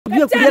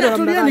Tulia kulia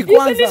tulieni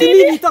kwanza.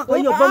 Nini nitoka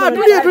hiyo boma?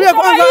 Tulia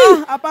kwanza.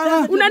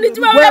 Hapana.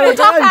 Unanijua wewe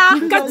kutoka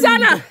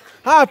kachana.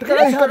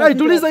 Kakai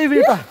tuliza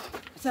hivi hapa.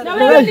 Na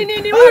wewe ni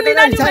nini? Huyu ni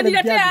nani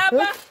umeniletea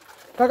hapa?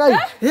 Kakai.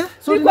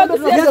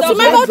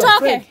 Umeme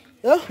utoke.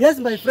 Yes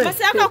my friend.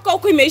 Basi yako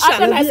huko imeisha.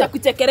 Hata naweza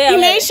kuchekelea.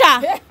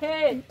 Imeisha.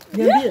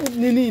 Niambie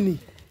ni nini?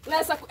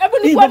 Naweza hebu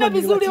nikuone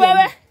vizuri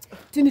wewe.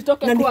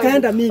 Tinitoke kwa. Na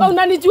nikaenda mimi.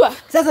 Unanijua?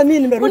 Sasa mimi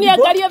nimerudi.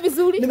 Uniangalia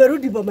vizuri.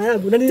 Nimerudi boma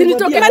yangu. Na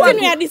tinitoke kwa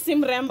ni hadi si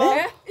mrembo.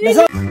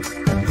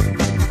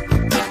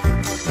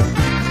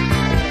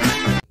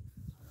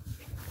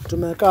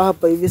 Tumekaa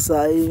hapa hivi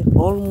saa hii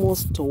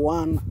almost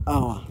 1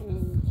 hour.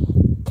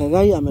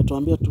 Kagai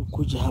ametuambia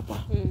tukuje hapa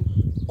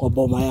kwa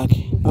boma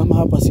yake. Ama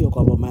hapa sio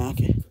kwa boma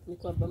yake. Ni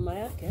kwa boma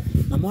yake.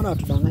 Na mbona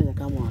atudanganya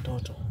kama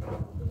watoto?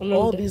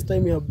 All this time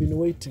we have been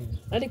waiting.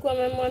 Alikuwa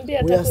amemwambia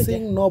atakuja. We are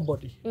seeing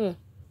nobody.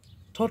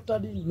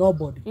 Totally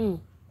nobody.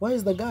 Where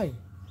is the guy?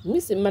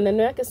 Mimi si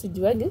maneno yake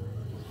sijuagi.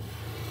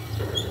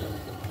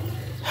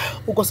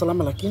 Uko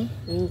salama lakini?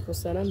 Uko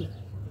salama.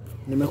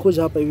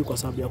 Nimekuja hapa hivi kwa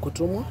sababu ya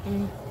kutumwa.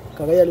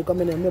 Kagai alikuwa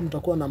ameniambia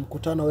mtakuwa na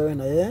mkutano wewe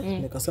na yeye.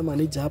 Nikasema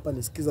nije hapa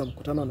nisikiza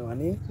mkutano ni wa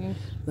nini.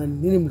 Na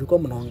nini mlikuwa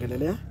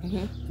mnaongelelea.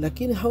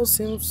 Lakini how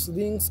seems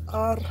things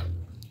are?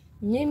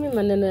 Mimi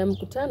maneno ya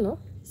mkutano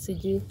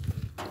sijui.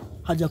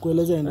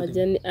 Hajakuelezea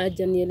nini?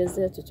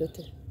 Hajanielezea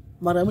chochote.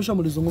 Mara ya mwisho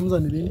mlizungumza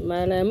ni lini?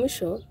 Mara ya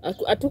mwisho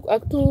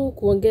atu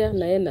kuongea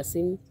na yeye na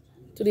simu.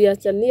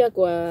 Tuliachania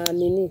kwa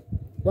nini?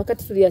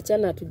 Wakati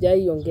tuliachana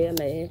hatujaiongea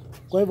na yeye.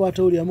 Kwa hivyo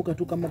hata uliamka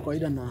tu kama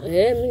kawaida na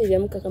mimi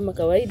niliamka kama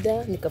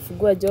kawaida,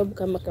 nikafungua job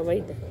kama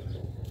kawaida.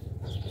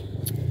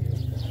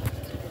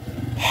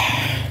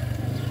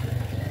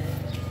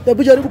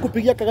 Hebu jaribu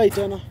kupigia Kagai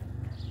tena.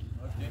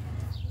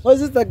 Why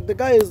is it that the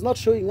guy is not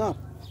showing up?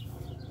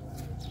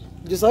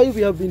 Just how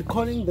we have been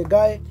calling the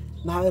guy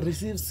na ha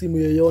receive simu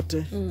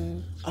yoyote.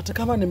 Hata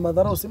kama ni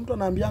madharau, si mtu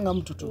anaambianga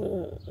mtu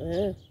tu.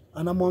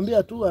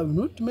 Anamwambia tu I will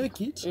not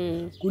make it.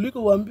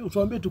 Kuliko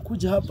utuambie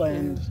tukuje hapa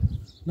and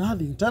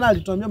nothing. Tena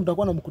alituambia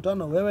mtakuwa na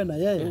mkutano wewe na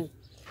yeye.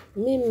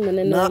 Mimi maneno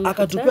ya mkutano. Na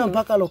akatupea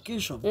mpaka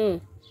location.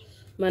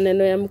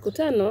 Maneno ya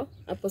mkutano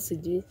hapo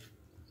sijui.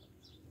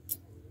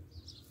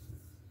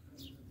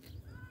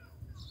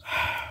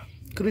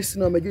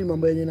 Christine amejui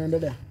mambo yenye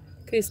yanaendelea.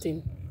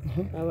 Christine.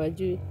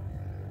 Hawajui.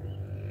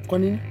 Kwa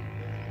nini?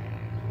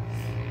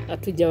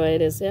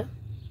 Hatujawaelezea.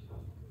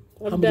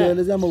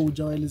 Hamjaelezea ama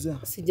hujawaelezea?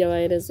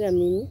 Sijawaelezea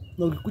mimi.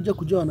 Na ukikuja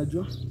kujua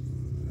wanajua?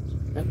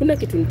 Hakuna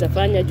kitu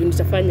nitafanya juu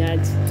nitafanya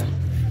aje.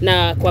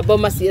 Na kwa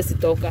boma siwezi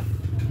toka.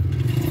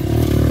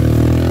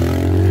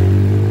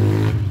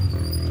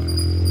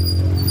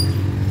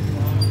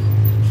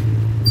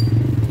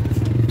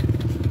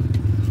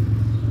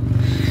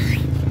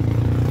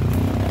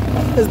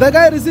 Is the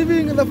guy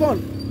receiving the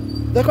phone?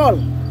 The call?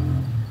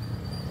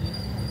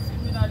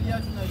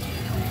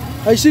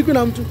 Haishikwi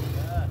na mtu?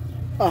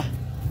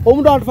 Huyu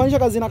mtu anatufanyisha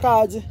kazi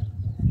inakaa aje?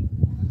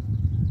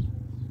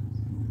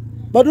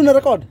 Bado una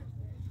record?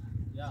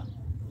 Yeah.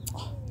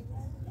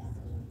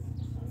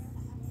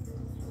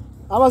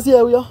 Ama si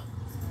huyo?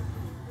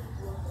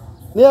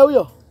 Ni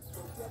huyo?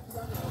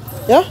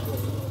 Yeah?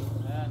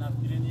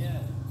 Nafikiri ni yeye.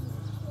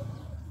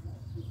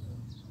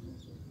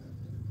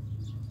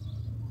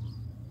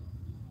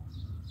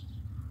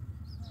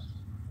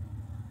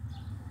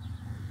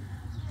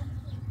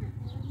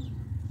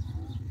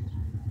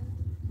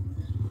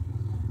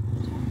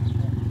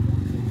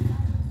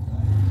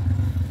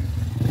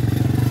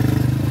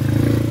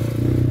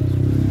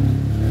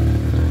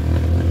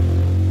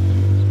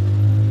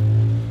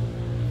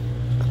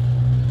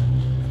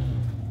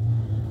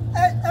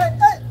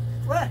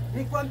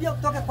 Nikwambia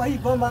kutoka kwa hii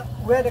boma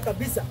uende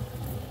kabisa.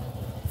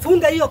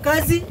 Funga hiyo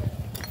kazi,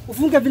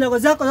 ufunge vinago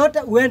zako yote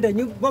uende,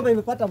 boma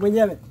imepata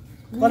mwenyewe.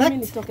 Mimi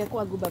nitoke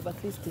kwa Baba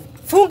Kristo.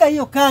 Funga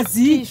hiyo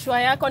kazi.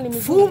 Kishwa yako ni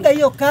mzuri. Funga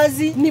hiyo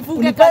kazi.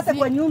 Nifunge kazi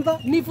kwa nyumba.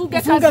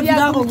 Nifunge kazi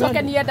yangu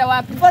nitoke nienda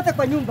wapi? Nipate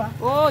kwa nyumba.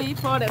 Hii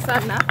pole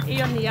sana.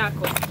 Hiyo ni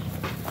yako.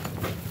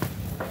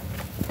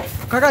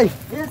 Kagai.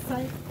 Yes,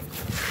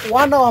 sir.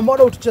 Wana wa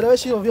moda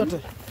utucheleweshe hivyo vyote.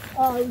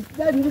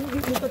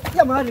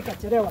 Nitafikia mahali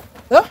nikachelewa.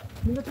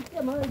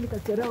 Nimefikia mahali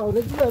nikachelewa.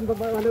 Unajua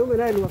wanaume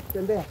naye ni wa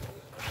kutembea.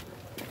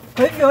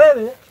 Kwa hivyo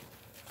wewe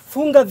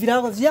funga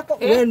virago vyako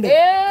uende.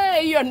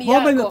 Hiyo ni yako.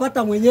 Boma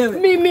imepata mwenyewe.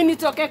 Mimi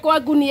nitoke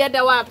kwangu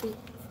niende wapi?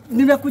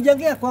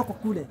 Nimekujengea kwako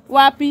kule.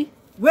 Wapi?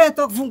 Wewe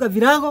toka funga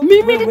virago.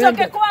 Mimi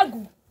nitoke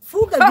kwangu.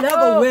 Funga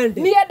virago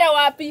uende. Niende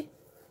wapi?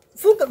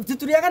 Funga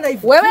tutuliagana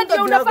hivi. Wewe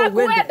ndio unafaa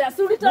kuenda.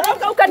 Si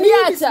ulitoroka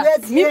ukaniacha.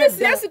 Mimi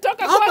siwezi toka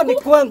kwangu. Hapa ni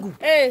kwangu.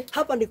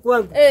 Hapa ni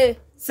kwangu.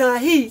 Saa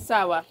hii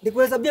sawa.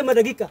 Nikuhesabia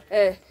madakika.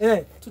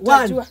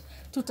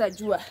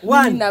 Tutajua.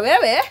 Mimi na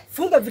wewe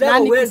funga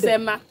virago uende.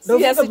 Kusema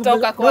siwezi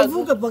toka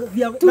kwangu.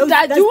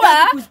 Tutajua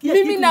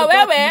mimi na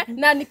wewe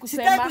nani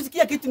kusema. Sitaki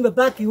kusikia kitu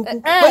imebaki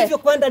huku. Kwa hivyo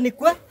kwenda ni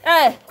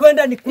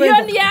kwenda ni kwenda.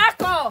 Hiyo ni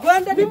yako.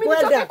 Kwenda ni kwenda.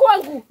 Mimi nitoke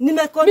kwangu.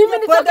 Nimekwambia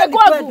kwenda ni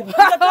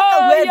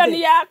kwenda. Hiyo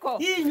ni yako.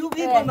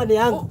 Hii kama ni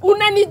yangu.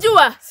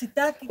 Unanijua?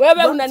 Sitaki.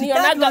 Wewe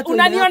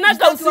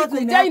unanionaga usiku.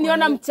 Jai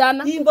niona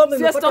mchana.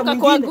 Siwezi toka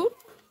kwangu.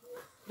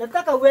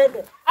 Nataka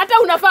uende. Hata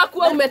unafaa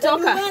kuwa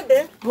umetoka.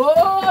 Uende.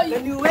 Oi.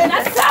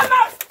 Nasema.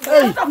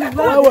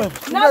 Wewe,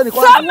 tulieni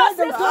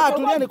kwanza.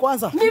 Tulieni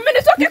kwanza. Mimi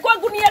nitoke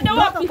kwangu niende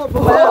wapi?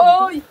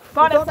 Oi.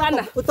 Pole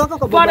sana. Utoka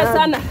kwa Pole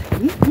sana.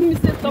 Mimi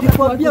sitoka.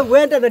 Nikwambia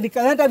uende na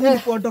nikaenda mimi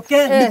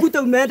nikuondokee. Nikute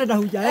umeenda na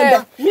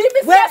hujaenda. Mimi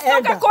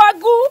sitoka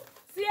kwangu.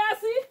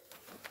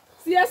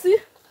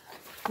 Siasi.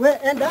 Wewe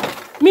enda.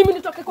 Mimi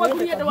nitoke kwangu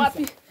niende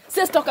wapi?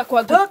 Sitoka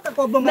kwangu. Toka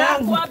kwa boma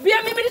yangu.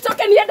 Nakwambia mimi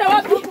nitoke niende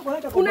wapi?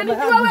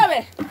 Unanijua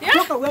wewe?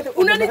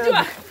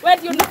 Unanijua? Wewe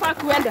ndio unafaa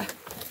kuenda.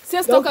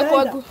 Sitoka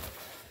kwangu.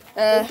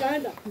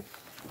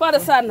 Pole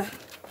sana.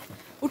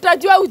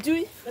 Utajua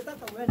ujui.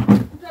 Nataka uende.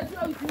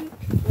 Utajua ujui.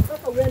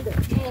 Nataka uende.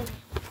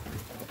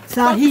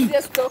 Sahi.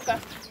 Sitoka.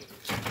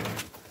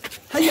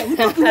 Haya,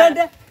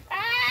 uende.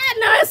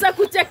 Naweza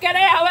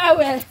kuchekelea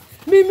wewe.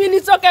 Mimi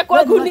nitoke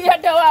kwangu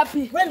niende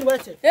wapi? Wewe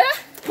niache.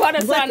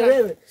 Pole sana.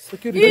 Wewe.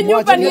 Hii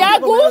nyumba ni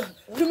yangu,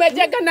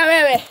 tumejenga na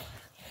wewe.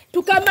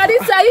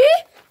 Tukamaliza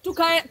hii,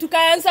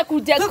 tukaanza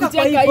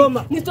kujenga hii.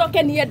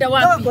 Nitoke niende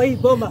wapi? Kwa hii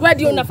boma. Wewe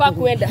ndio unafaa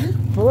kuenda.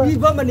 Hii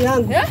boma ni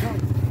yangu.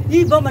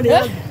 Hii boma ni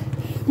yangu.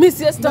 Mimi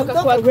sitoka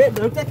kwangu.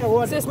 Nataka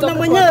uende.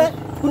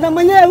 Kuna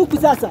mwenyewe huku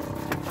sasa.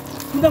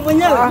 Kuna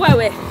mwenyewe.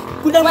 Wewe.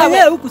 Kuna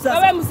mwenyewe huku sasa.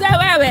 Wewe mzee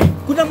wewe.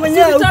 Kuna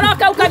mwenyewe.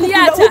 Utoroka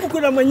ukaniacha. Huku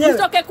kuna mwenyewe.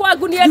 Nitoke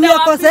kwangu niende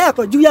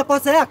wapi? Juu ya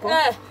kosa yako.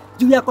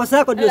 Juu ya kosa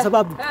yako ndio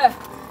sababu.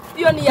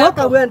 Hiyo ni yako.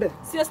 Toka uende.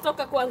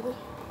 Sitoka kwangu.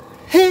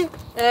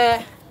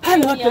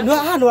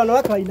 Hano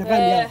wanawake wa aina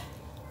gani hao?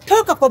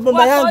 Toka kwa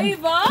boma yangu.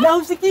 Na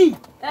usikii.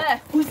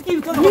 Usikii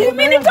kutoka kwa boma yangu.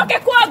 Mimi nitoke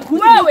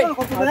kwangu wewe.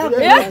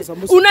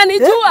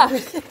 Unanijua?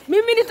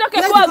 Mimi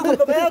nitoke kwangu.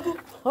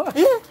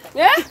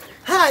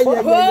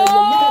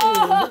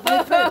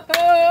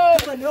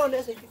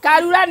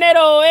 Karura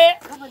neroe.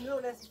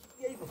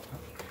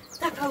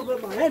 Taka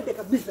uende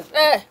kabisa.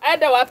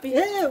 Aenda wapi?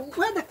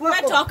 Uende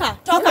kwako. Toka.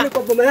 Toka ni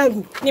kwa boma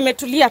yangu.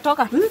 Nimetulia,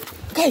 toka.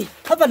 Kai,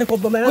 hapa ni kwa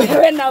boma yangu.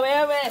 Wewe na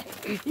wewe.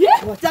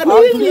 Wachana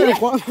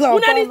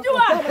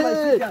Unanijua?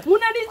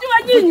 Unanijua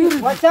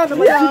nyinyi? Wachana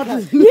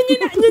mwanangu. Nyinyi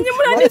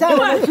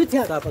mnanijua?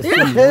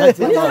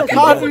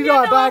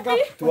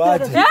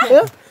 Tuache.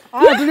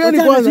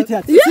 Tulieni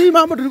kwanza. Si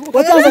mambo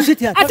tulikuwa. Wachana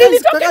shiti hapa. Ati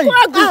nitoke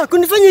kwangu.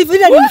 Kunifanyia hivi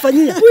ile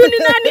alinifanyia. Huyu ni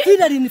nani?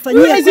 Ile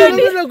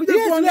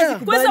alinifanyia.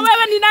 Kwanza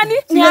wewe ni nani?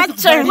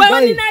 Niache.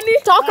 Wewe ni nani?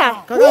 Toka.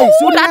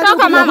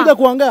 Utatoka mama. Tunakuja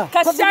kuongea.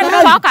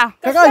 Kasichana toka.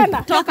 Kakai.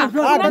 Toka.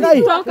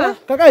 Toka.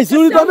 Kakai, si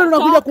ulituambia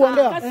tunakuja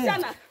kuongea.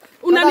 Kasichana.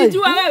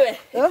 Unanijua wewe?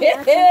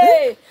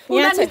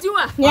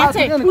 Unanijua?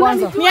 Niache.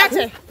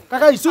 Niache.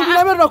 Kakai, si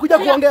ulituambia tunakuja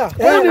kuongea.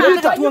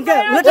 Unataka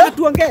tuongee? Unataka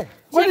tuongee?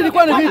 Kwani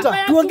ilikuwa ni vita?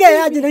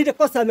 Tuongee aje na ile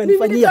kosa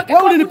amenifanyia.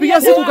 Wewe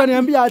ulinipigia simu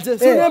ukaniambia aje.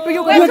 Si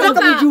unipigia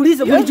unataka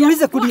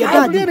mnijiulize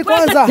kuliendaje. Tulieni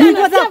kwanza.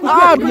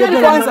 Tulieni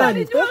kwanza.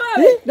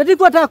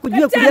 Nataka nataka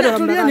kujua kulienda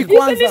namna gani.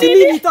 Kwanza. Si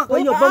mimi nitoka kwa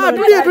hiyo boma.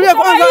 Tulia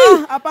kwanza.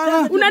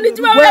 Hapana.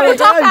 Unanijua wewe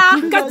kutoka.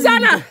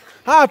 Kachana.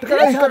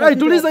 Kakai,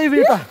 tuliza hii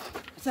vita.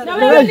 Na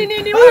wewe ni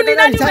nini? Huyu ni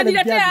nani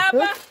unaniletea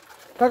hapa?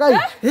 Kakai.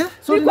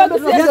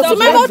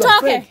 Umeme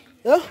utoke.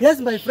 Yes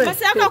my friend.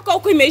 Basi yako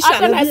huko imeisha.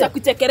 Hata naweza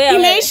kuchekelea.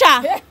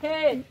 Imeisha.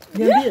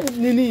 Niambie.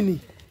 Ni nini?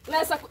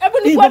 Naweza hebu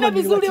nikuone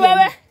vizuri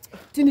wewe.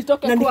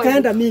 Tinitoke na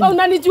nikaenda mimi.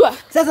 Unanijua?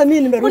 Sasa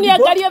mimi nimerudi.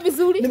 Uniangalia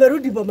vizuri.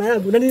 Nimerudi boma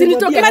yangu. Na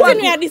nitoke kwanza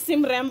ni hadithi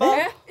mrembo.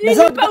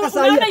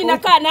 Unaona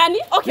inakaa nani?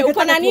 Okay,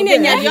 uko na nini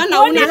yenye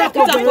aliona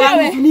unatafuta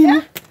kwangu?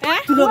 Nini?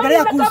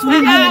 Tunaongelea kuhusu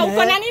nini?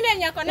 Uko na nini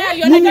yenye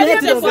aliona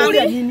aliona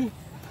kwangu?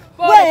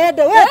 Wewe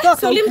enda, wewe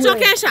toka.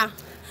 Ulimchokesha.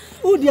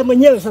 Udi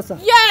mwenyewe sasa.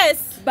 Yes,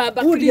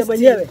 Baba Kristo.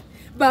 Mwenyewe.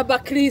 Baba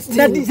Kristo.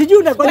 Na sijui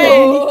unakwenda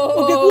nini?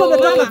 Ungekuwa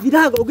umetoka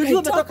vilago,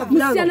 ungekuwa umetoka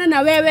vilago. Msichana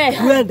na wewe.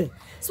 Uende.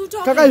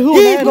 Kakai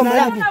huyu ni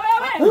nani?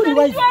 Huyu ni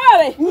wife.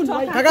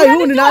 Kakai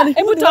huyu ni nani?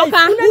 Hebu toka.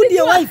 Huyu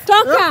ndiye wife.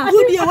 Toka.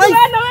 Huyu ndiye wife.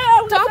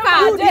 Toka.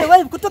 Huyu ndiye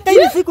wife. Kutoka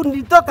ile siku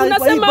nilitoka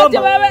kwa hii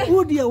boma.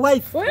 Huyu ndiye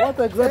wife. What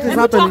exactly is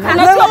happening?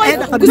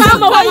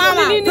 Kusema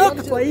wewe ni nini?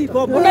 Toka kwa hii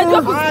boma.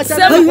 Unajua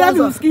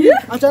kusema.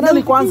 Acha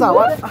nani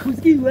kwanza?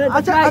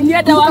 Acha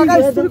nienda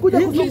wapi? Tulikuja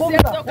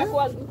kuzungumza.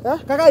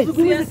 Kakai.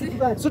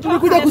 Sisi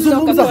tulikuja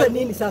kuzungumza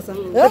nini sasa?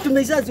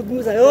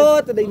 Tumeshazungumza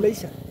yote na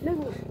imeisha.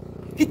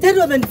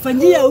 Kitendo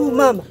amenifanyia huyu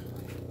mama.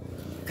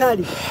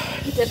 Kali.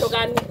 Kitendo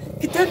gani?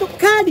 Kitendo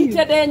kali.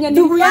 Kitendo yenye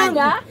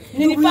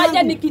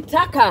nilifanya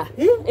nikitaka.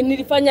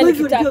 Nilifanya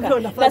nikitaka.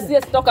 Na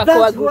siwezi toka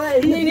kwangu.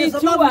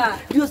 Nilijua.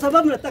 Ndio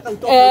sababu nataka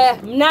utoke.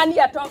 Nani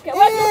atoke?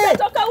 Wewe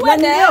utatoka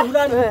uende.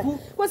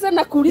 Kwanza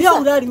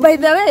nakuuliza. By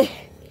the way.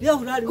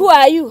 Who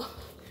are you?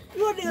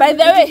 By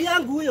the way.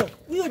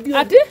 Huyo ndio.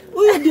 Ati?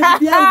 Huyo ndio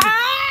bibi yangu.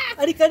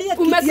 Alikalia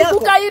kiti yako.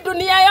 Umezunguka hii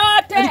dunia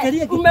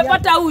yote.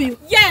 Umepata huyu.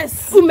 Yes.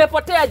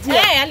 Umepotea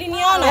njia.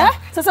 Aliniona.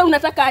 Sasa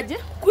unataka aje?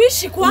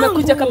 Kuishi kwangu.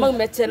 Umekuja kama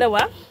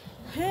umechelewa.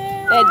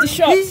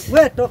 Jishort.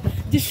 Wewe toka.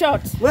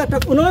 Jishort. Wewe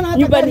toka. Unaona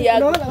nyumbani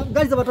yako. Unaona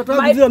gari za watoto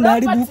wangu vile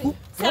wameharibu huku.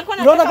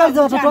 Unaona gari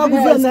za watoto wangu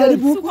vile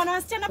wameharibu huku. Uko na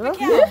wasichana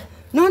peke yao.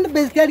 Naona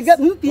baiskeli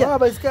mpya.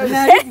 Baiskeli.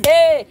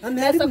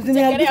 Ameharibu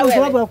zimeharibu kwa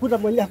sababu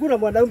hakuna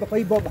mwanaume kwa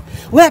hii bomba.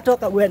 Wewe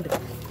toka uende.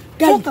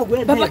 Toka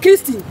uende. Baba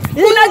Kristi.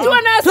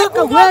 Unajua na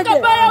kugonga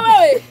baya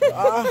wewe.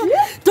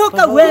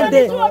 Toka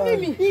uende. Unajua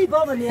mimi. Hii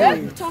boma ni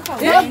yangu. Toka.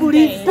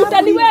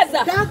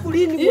 Utaniweza. Tangu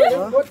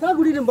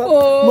lini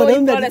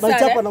mwanaume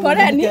alichapa na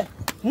mwanamke?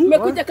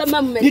 Mmekuja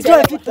kama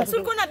Nitoe kitu.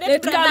 Sulikuwa na date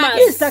Kama.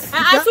 zake.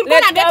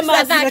 Sulikuwa na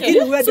date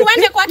zake.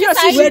 Uende kwake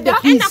saa hii. Enda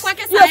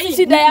kwake saa hii.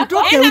 Shida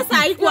yako. Enda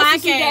saa hii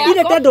kwake.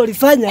 Ile tendo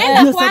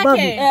ulifanya ndio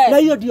sababu. Na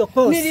hiyo ndio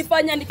cause.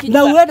 Nilifanya nikijua.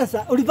 Na uenda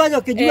sasa ulifanya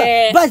ukijua.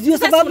 Basi ndio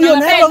sababu hiyo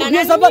naenda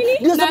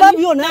ndio sababu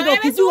hiyo naenda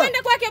ukijua.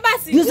 Uende kwake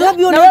basi. Ndio sababu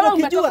hiyo naenda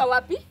ukijua.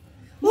 Wapi?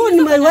 Who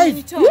ni my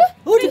wife?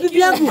 Who ni bibi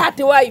yangu?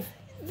 Hati wife.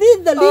 This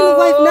is the little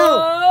wife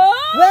now.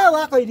 Wewe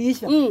wako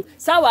iliisha.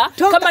 Sawa,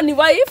 kama ni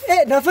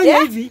wife. Nafanya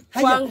hivi.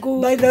 Kwangu.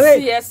 By the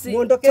way,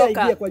 muondokea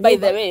ingia kwa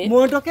nyumba.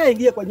 Muondokea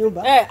ingia kwa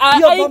nyumba.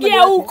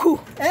 Aingia huku.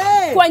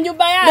 Kwa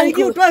nyumba yangu. Na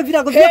ingia utoe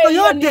virago vyako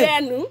yote.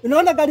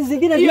 Unaona gari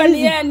zingine ndio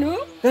hizi.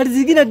 Gari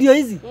zingine ndio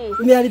hizi.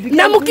 Umeharibika.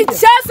 Na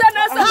mkicheza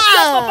na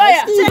sasa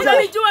baya.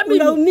 Unanijua mimi.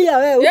 Unaumia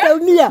wewe,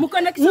 utaumia. Mko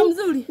na kisha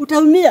mzuri.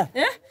 Utaumia.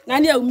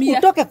 Nani aumia?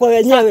 Utoke kwa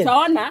wenyewe.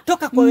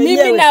 Toka kwa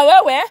wenyewe. Mimi na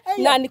wewe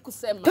nani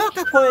kusema?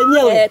 Toka kwa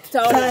wenyewe.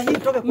 Saa hii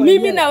toka kwa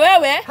mimi na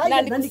wewe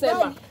nani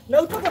kusema?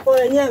 Na utoke kwa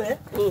wenyewe.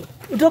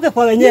 Utoke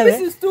kwa wenyewe.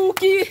 Mimi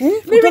sistuki.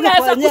 Mimi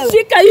naweza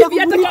kushika hivi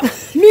hata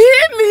mimi.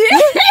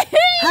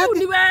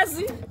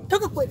 Uniwezi.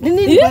 Toka kwa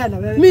nini baya na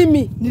wewe?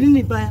 Mimi. Ni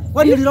nini baya?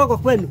 Kwani ulirogwa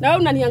kwenu? Na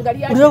wewe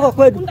unaniangalia. Ulirogwa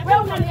kwenu? Wewe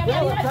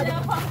unaniangalia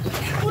hapa.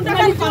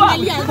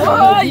 Unaniangalia.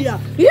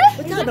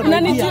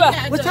 Unanijua.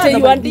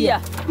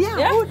 Teiwandia.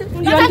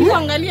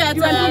 Kuangalia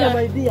hata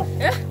maidia.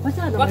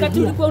 Wakati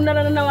ulikuwa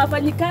unalala na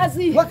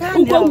wafanyikazi,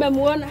 uko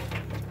umemuona.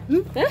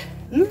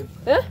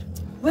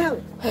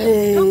 Wewe.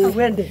 Toka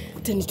uende.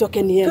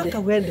 Nitoke niende. Toka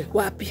uende.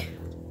 Wapi?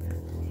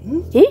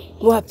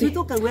 Wapi?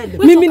 Toka uende.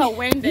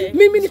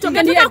 Mimi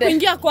nitoke niende.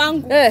 Kuingia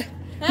kwangu.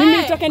 Mimi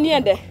nitoke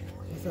niende.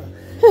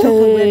 Toka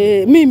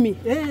uende. Mimi.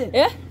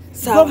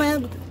 Sawa. Mama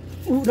yangu.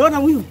 Unaona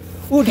huyu?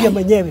 Huyu ndiye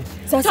mwenyewe.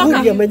 Sasa huyu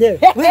ndiye mwenyewe.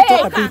 Wewe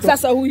toka tu.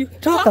 Sasa huyu.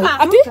 Toka.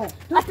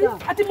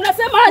 Ati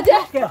mnasema aje?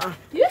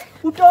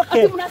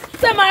 Utoke. Ati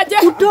mnasema aje?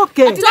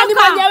 Utoke. Ati nani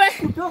mwenyewe?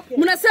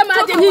 Mnasema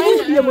aje nyinyi?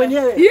 Huyu ndiye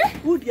mwenyewe.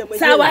 Huyu ndiye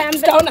mwenyewe. Sawa,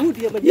 mtaona. Huyu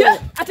ndiye mwenyewe.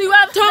 Ati wewe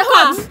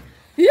toka.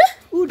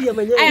 Huyu ndiye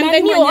mwenyewe.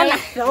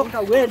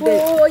 Toka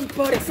uende.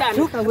 Pole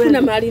sana.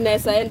 Kuna mahali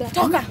naweza enda.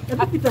 Toka.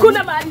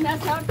 Kuna mahali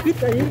naweza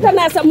enda.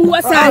 Naweza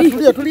muua saa hii.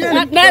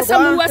 Naweza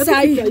muua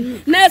saa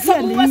hii.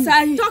 Naweza muua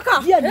saa hii.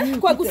 Toka.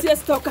 Kwa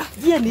kusiesi toka.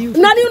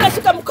 Nani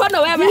unashika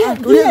mkono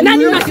wewe?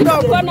 Nani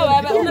unashika mkono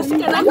wewe?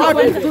 Unashika nani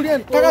wewe?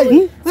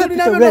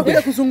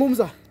 Tunaenda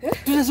kuzungumza.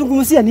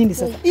 Tunazungumzia nini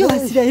sasa? Hiyo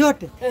hasira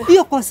yote.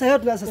 Hiyo kosa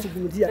yote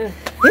tunazungumzia.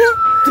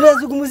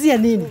 Tunazungumzia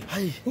nini?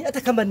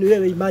 Hata kama ni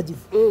wewe imagine.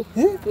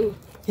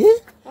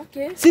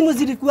 Okay. Simu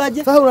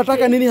zilikuaje? Sasa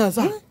unataka nini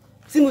hasa?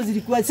 Simu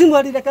zilikuaje? Simu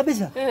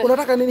alirekebisha?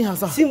 Unataka nini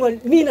hasa? Simu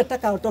mimi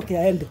nataka atoke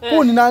aende.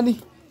 Huyu ni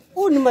nani?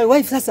 Huyu ni my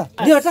wife sasa.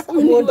 Ndio nataka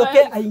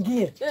umuondokee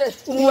aingie.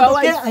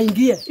 Umuondokee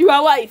aingie.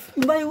 Your wife.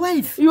 My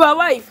wife. Your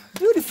wife.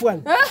 Beautiful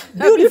one.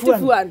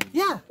 Beautiful one.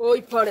 Yeah. Oh,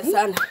 pole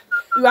sana.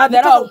 You are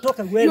the wrong.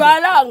 You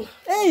are wrong.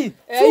 Hey,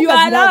 you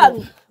are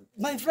wrong.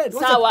 My friend.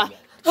 Sawa.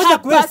 Wacha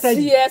kuwaste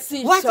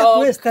time. Wacha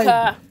kuwaste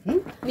time.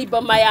 Ni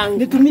boma yangu.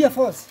 Nitumie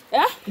force.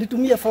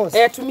 Nitumie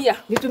force. Tumia.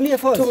 Nitumie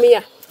force.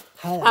 Tumia.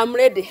 Haya. I'm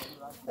ready.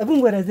 Hebu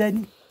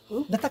mwelezeni.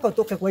 Nataka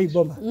utoke kwa hii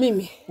boma.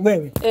 Mimi.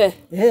 Wewe.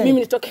 Mimi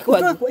nitoke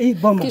kwa hii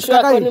boma. Kisha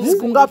yako ni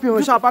siku ngapi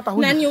umeshapata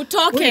huyu? Nani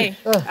utoke?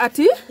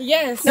 Ati?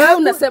 Yes. Na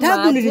unasema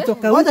tangu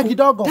nilitoka huko. Wacha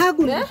kidogo.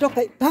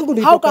 Tangu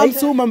nilitoka How come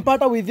so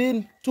umempata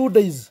within 2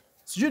 days?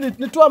 Sijui ni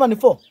 2 ama ni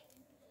 4?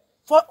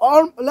 For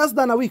all less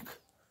than a week.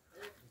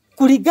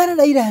 Kulingana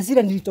na ile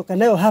hasira nilitoka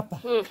nayo hapa.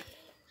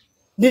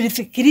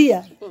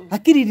 Nilifikiria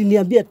akili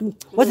iliniambia tu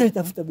wacha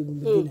nitafuta bibi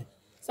mwingine.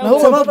 Na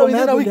huyo sababu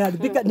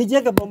nimeharibika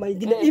nijenge boma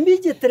nyingine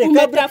immediately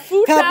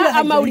kabla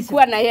ama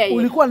ulikuwa na yeye?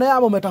 Ulikuwa na yeye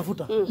ama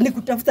umetafuta?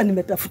 Nikutafuta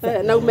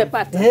nimetafuta. Na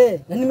umepata.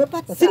 Na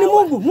nimepata. Si ni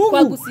Mungu.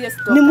 Kwangu siwezi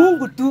toka. Ni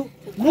Mungu tu.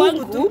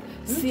 Mungu tu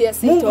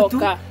siwezi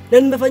toka. Na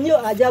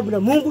nimefanyia ajabu na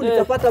Mungu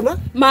nikapata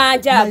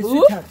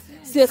maajabu.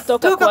 Siwezi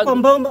toka kwa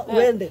boma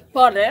uende.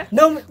 Pole.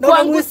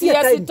 Kwangu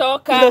siwezi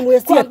toka.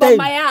 Kwa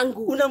boma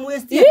yangu.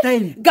 Unamwestia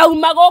time.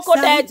 Gauma goko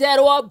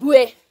ndejerwo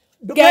bwe.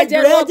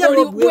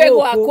 Ndejerwo bwe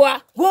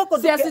gwakwa.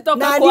 Siwezi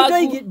toka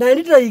kwangu. Na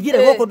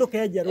nitoigire goko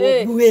ndukenjerwo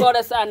bwe.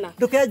 Pole sana.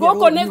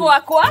 Goko ni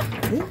gwakwa.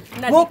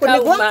 Na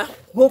ndikauma.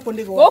 Goko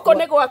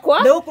ni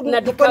gwakwa.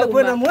 Na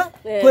ndikauma.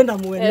 Kwenda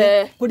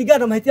mwene. Kulingana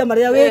na mahitia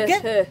maria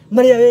weke.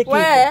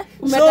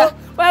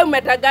 Wewe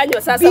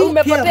umetanganywa sasa,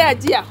 umepotea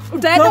njia.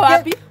 Utaenda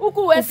wapi?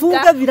 Huku West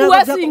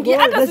ingia,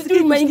 hata sijui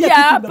umeingia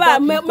hapa.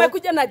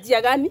 Umekuja na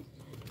njia gani?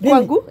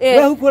 Kwangu?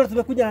 Wewe huku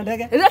tumekuja na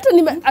ndege. Hata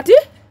ati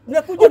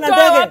Nimekuja na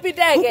ndege. Wapi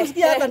ndege?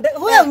 Hukusikia hata ndege.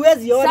 Wewe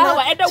huwezi ona.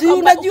 Sawa, si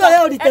unajua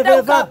wewe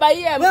ulitebeba.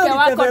 Wewe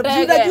wako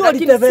ndege. Unajua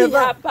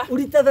ulitebeba.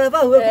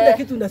 Ulitebeba wewe kuna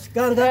kitu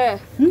unasikanga.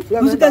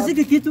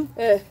 Usikaziki kitu.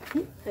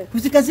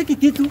 Usikaziki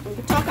kitu.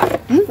 Toka.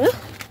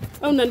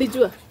 Au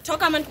unanijua?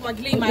 Toka ama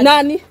nikumwagilie maji.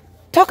 Nani?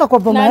 Toka kwa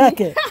boma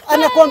yake.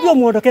 Anakuambia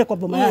muondokee kwa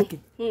boma yake.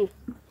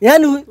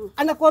 Yaani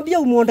anakuambia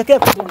umuondokee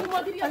kwa boma.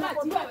 Umwagilia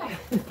maji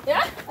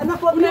wewe.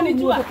 Anakuambia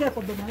Unanijua. umuondokee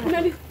kwa boma.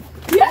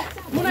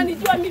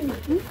 Mnanijua mimi.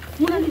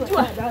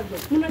 Mnanijua.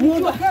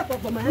 Muondokee kwa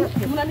boma yake.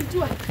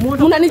 Mnanijua.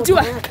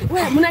 Mnanijua.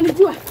 Wewe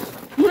mnanijua.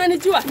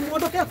 Mnanijua.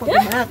 Muondokee kwa boma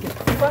yake.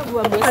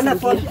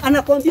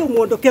 Anakuambia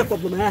umuondokee kwa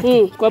boma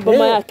yake. Kwa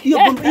boma yake. Hiyo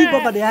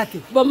boma yake.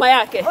 Boma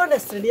yake.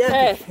 Honestly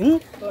yake.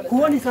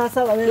 Huoni sawa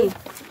sawa wewe.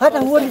 Hata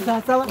huoni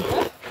sawa sawa.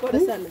 Pole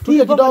sana.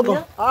 Tulia kidogo.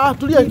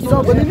 Tulia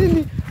kidogo. Ni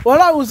nini?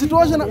 Wala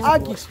usituoshe na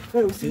haki.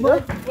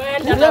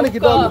 Tulia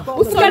kidogo.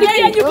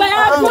 Usikaribie nyumba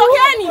yangu.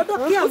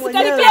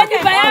 Usikaribie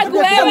nyumba yangu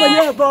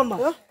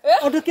wewe.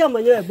 Ondokea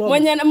mwenyewe boma.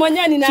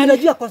 Mwenye ni nani?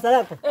 Unajua kosa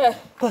yako?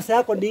 Kosa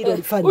yako ndio ile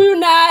ulifanya. Huyu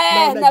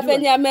naye na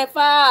venye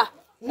amefaa.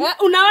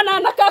 Unaona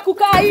anakaa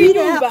kukaa hii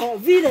nyumba.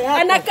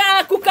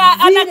 Anakaa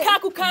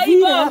kukaa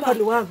hii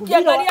boma.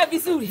 Kiangalia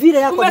vizuri.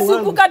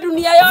 Umezunguka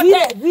dunia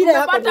yote.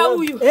 Umepata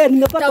huyu.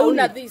 Nimepata huyu.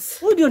 Una this.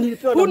 Huyu ndio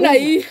nilipewa. Una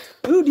hii.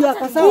 Huyu ndio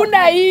ako sawa.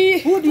 Una hii.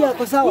 Huyu ndio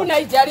ako sawa. Una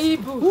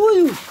ijaribu.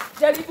 Huyu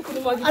jaribu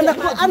kunimwagilia maji.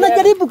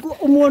 Anajaribu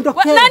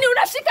kumuondokea. Nani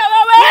unashika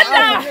wewe?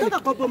 Enda. Toka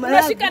kwa boma yako.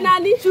 Unashika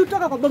nani? Si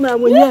toka kwa boma ya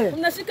mwenyewe.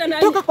 Unashika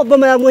nani? Toka kwa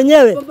boma ya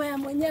mwenyewe. Boma ya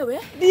mwenyewe?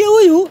 Ndio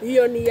huyu.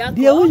 Hiyo ni yako.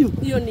 Ndio huyu.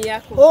 Hiyo ni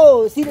yako.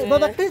 Oh, si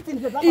baba Kristi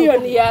ndio baba. Hiyo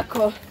ni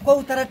yako. Kwa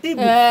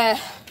utaratibu.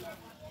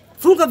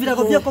 Funga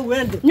virago vyako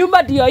uende.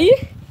 Nyumba ndio hii.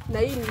 Na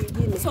hii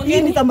nyingine.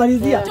 Hii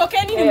nitamalizia.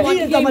 Tokeni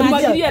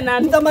nimwagilie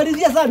nani?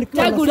 Nitamalizia sana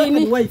nikiwa na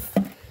second wife.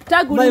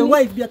 My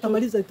wife pia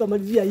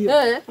itamalizia hiyo.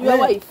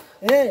 Your wife.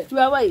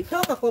 Your wife.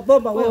 Toka kwa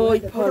boma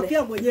wewe.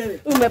 Ondokea mwenyewe.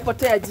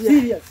 Umepotea njia.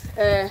 Serious.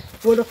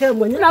 Ondokea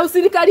mwenyewe. Na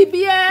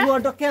usinikaribie.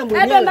 Ondokea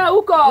mwenyewe. Enda na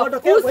huko.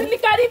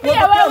 Usinikaribie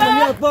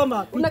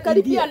wewe.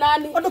 Unakaribia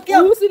nani?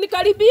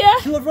 Usinikaribie.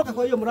 Siondoka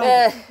kwa hiyo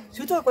mlango.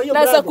 Siondoka kwa hiyo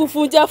mlango. Naweza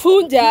kufunja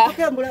funja.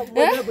 Ondokea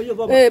mlango hiyo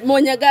boma.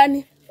 Monya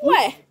gani?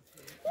 Wewe.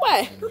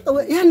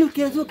 Yaani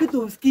ukianza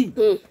kitu usikii.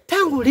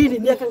 Tangu lini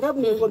miaka ngapi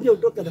nikwambia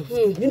utoke na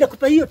usikii.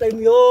 Ninakupa hiyo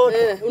time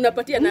yote.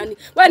 Unapatia nani?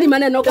 Wewe ni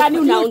maneno gani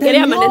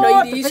unaongelea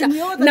maneno iliisha?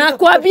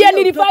 Nakwambia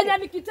nilifanya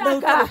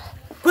nikitaka.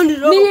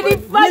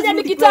 Nilifanya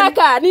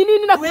nikitaka. Ni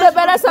nini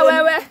nakubebeleza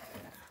wewe?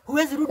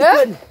 Huwezi rudi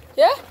kwenu.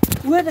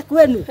 Uende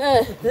kwenu.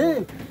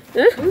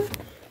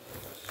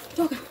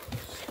 Toka.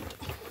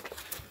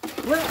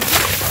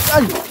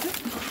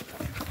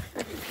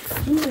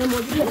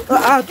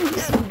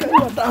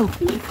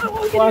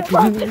 Wewe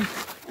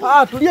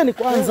tulieni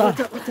kwanza.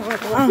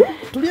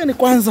 Tulieni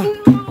kwanza.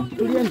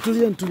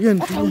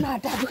 Tulieni.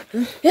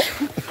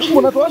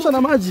 Unatoasha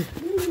na maji.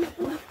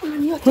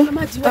 Unaniota na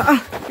maji wewe.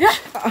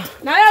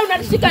 Na wewe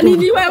unanishika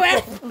nini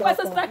wewe?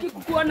 Sasa sitaki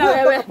kukuona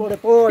wewe.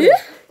 Pole.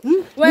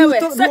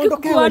 Wewe sitaki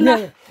kukuona.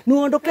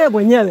 Niondokee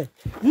mwenyewe.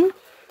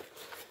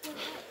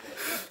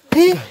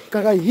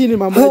 Kaka, hii ni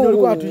mambo ndio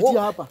alikuwa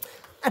atuitia hapa.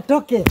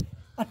 Atoke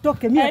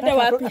mimi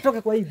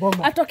atoke kwa hii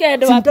boma. Atoke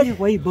aende wapi? Simtaki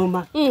kwa hii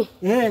boma.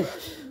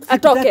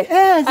 Atoke.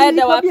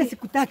 Aende wapi?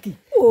 Sikutaki.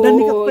 Na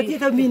nikakupatia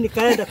hata mimi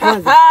nikaenda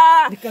kwanza.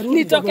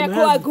 Nitoke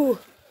kwangu.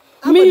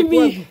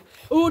 Mimi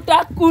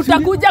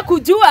utakuja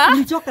kujua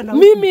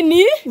mimi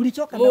ni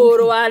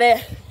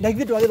Murwale. Na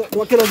vitu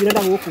wakero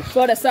vinaenda huku.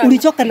 Pole sana.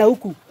 Ulichoka na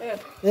huku.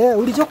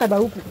 Ulichoka na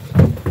huku.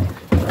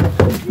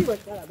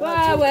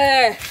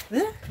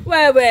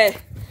 Wewe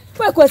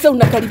kwanza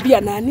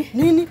unakaribia nani?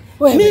 Nini?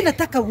 Mimi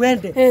nataka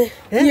uende.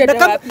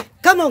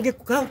 Kama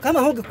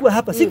ungekuwa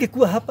hapa,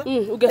 singekuwa hapa.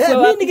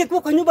 Mimi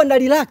ningekuwa kwa nyumba na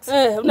relax.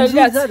 Una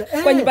relax.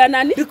 Kwa nyumba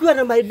nani? Nilikuwa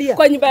na my dear.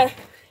 Kwa nyumba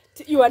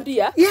you and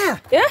dear? Yeah.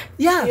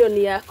 Hiyo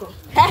ni yako.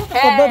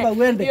 Kwa baba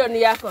uende. Hiyo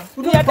ni yako.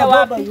 Nienda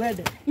wapi?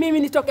 Mimi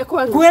nitoke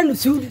kwangu. Kwenu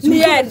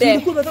niende.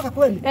 Ulikuwa unatoka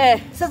kwenu.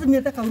 Sasa mimi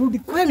nataka urudi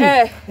kwenu.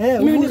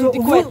 Mimi nirudi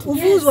kwetu.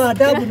 Uvuzo wa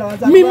adabu na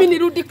wazazi wako. Mimi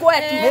nirudi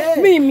kwetu.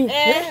 Mimi.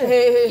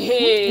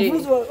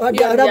 Uvuzo wa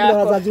adabu na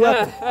wazazi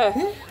wako.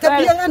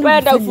 Tabia gani?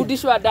 Wenda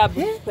ufundishwe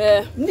adabu.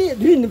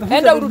 Mimi nimefunza.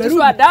 Enda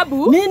urudishwe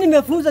adabu. Mimi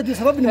nimefunza kwa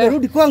sababu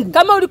nimerudi kwangu.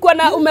 Kama ulikuwa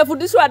na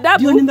umefundishwa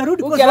adabu,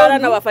 ungelala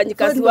na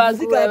wafanyikazi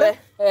wangu wewe.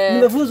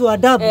 Nimefunzwa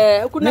adabu.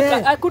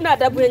 Hakuna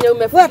adabu yenye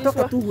umefundishwa.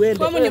 Toka tu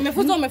uende. Wewe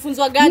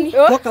umefunzwa gani?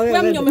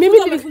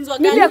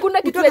 Mimi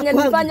hakuna kitu yenye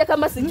nifanya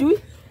kama sijui.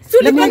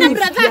 Ulipenda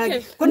brother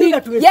yake. Kwa nini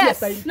unatuwestia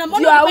time? Na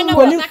mbona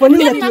unapenda kwa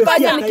nini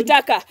unatuwestia time?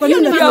 Nikitaka. Kwa nini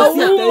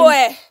unatuwestia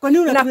time? Kwa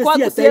nini unatuwestia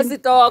time? Na siwezi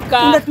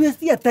toka.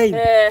 Unatuwestia time.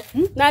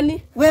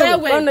 Nani?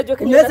 Wewe unajua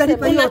kitu. Unaweza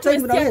lipa hiyo time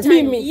unaweza.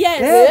 Mimi.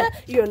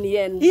 Hiyo ni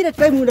yenu. Ile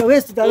time una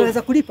waste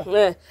utaweza kulipa.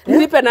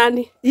 Nilipe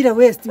nani? Ile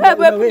waste.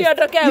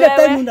 Ile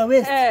time una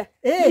waste.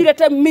 Ile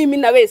time mimi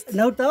na waste.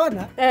 Na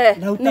utaona?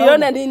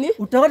 Nione nini?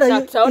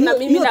 Utaona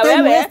mimi na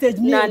wewe.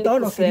 Na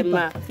utaona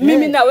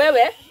mimi na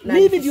wewe.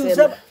 Mimi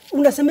ndio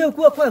unasemea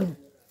ukuwa kwangu.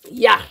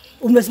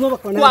 Umesimama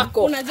kwa nani?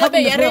 Kwako. Unajua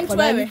bei ya rent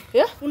wewe?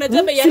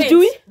 Unajua bei ya rent?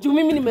 Sijui. Juu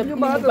mimi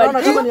nimebarikiwa.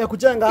 Kama ni ya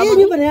kujenga hapa. Hii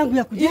nyumba ni yangu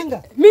ya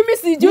kujenga. Mimi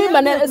sijui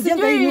maneno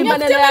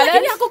ya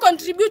rent. Yako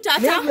contribute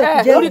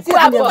hata. Ulikuwa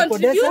hapo.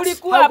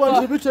 Ulikuwa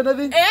hapo.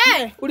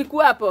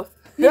 Ulikuwa hapo.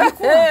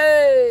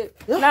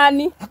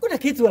 Nani? Hakuna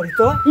kitu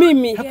alitoa.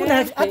 Mimi.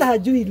 Hakuna hata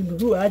hajui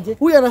ilinunua aje.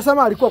 Huyu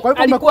anasema alikuwa. Kwa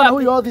hivyo umekuwa na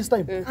huyu all this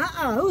time.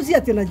 Huyu si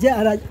ati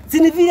anajua. Si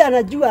ni vile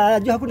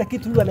anajua hakuna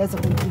kitu huyu anaweza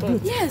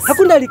contribute.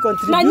 Hakuna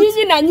alicontribute.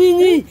 Na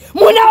nyinyi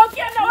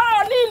mnaongea na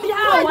wao nini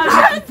hawa?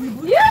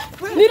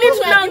 Nini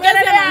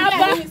tunaongelea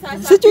hapa?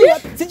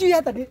 Sijui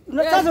hata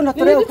sasa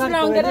unatolea ukali.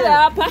 Tunaongelea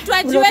hapa. Mtu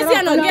ajiwezi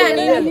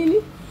anaongea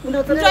nini?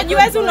 Mtu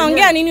ajiwezi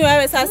unaongea nini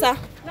wewe sasa?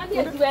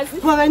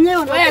 Kwa wenyewe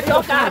wewe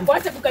toka hapo,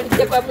 acha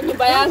kukaribia kwa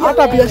nyumba yangu.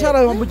 Hata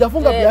biashara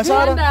mjafunga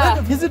biashara.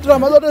 Hizi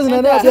drama zote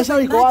zinaendelea,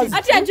 biashara iko wazi.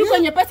 Hata ajui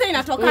kwenye pesa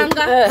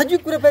inatokanga. Hajui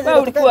kule pesa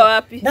inatoka. Ulikuwa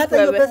wapi? Na hata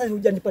hiyo pesa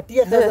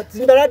hujanipatia sasa.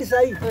 Sindaradi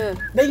sasa hivi.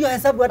 Na hiyo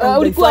hesabu hata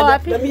ulikuwa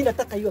wapi? Na mimi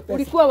nataka hiyo pesa.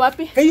 Ulikuwa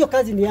wapi? Hiyo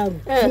kazi ni yangu.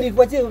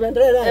 Nilikuachia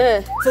uendelee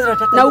nayo. Sasa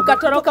nataka. Na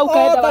ukatoroka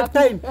ukaenda wapi?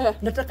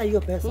 Nataka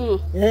hiyo pesa.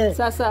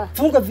 Sasa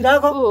funga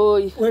virago.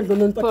 Wewe ndio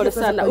unanipatia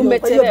sana.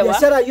 Umechelewa.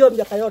 Biashara hiyo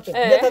miaka yote.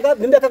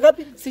 Miaka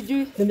ngapi?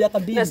 Sijui. Miaka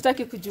 2.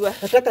 Nasitaki kujua.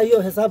 Nataka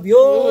hiyo hesabu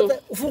yote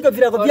ufunge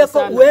virago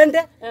vyako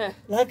uende.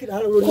 Lakini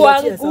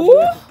kwangu.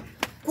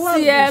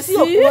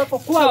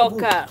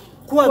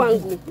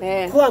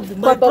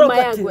 Kwa boma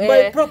yangu.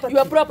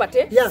 Your property.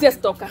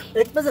 Yes, toka.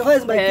 Where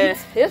is my kids?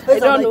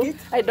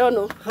 I don't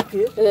know.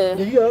 Okay.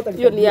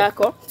 Hiyo ni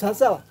yako.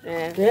 Sawa.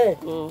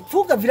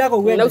 Funga virago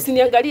uende. Na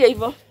usiniangalie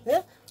hivyo.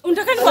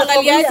 Unataka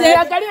nikuangaliaje?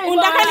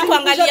 Unataka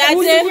nikuangaliaje?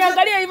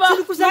 Usiniangalie hivyo.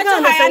 Macho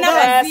hayana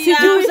pazia.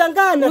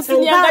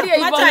 Usiniangalie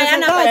hivyo. Macho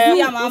hayana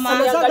pazia mama.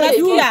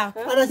 Unasikia?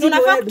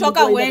 Unafaa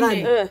kutoka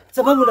uende.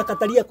 Sababu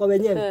unakatalia kwa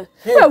wenyewe.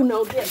 Wewe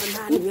unaongea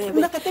na nani wewe?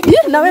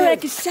 Unakatalia na wewe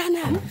kishana.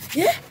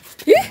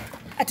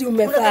 Ati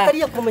umevaa.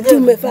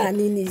 Umevaa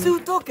nini? Si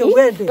utoke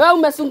uende. Wewe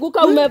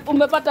umesunguka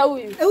umepata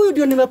huyu. Huyu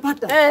ndio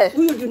nimepata.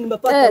 Huyu ndio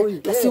nimepata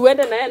huyu. Na si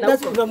uende na yeye na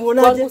huko.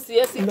 Unamuonaje?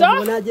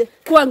 Unamuonaje?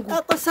 Kwangu.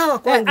 Ako sawa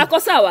kwangu. Ako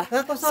sawa.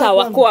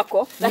 Sawa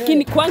kwako,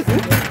 lakini kwangu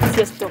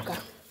siwezi toka.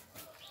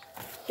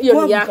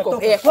 Hiyo ni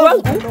yako.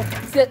 Kwangu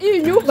hii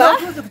nyumba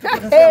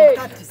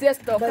siwezi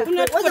toka.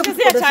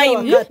 Tunapotezea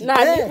time.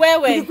 Nani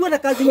wewe? Tulikuwa na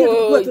kazi nyingi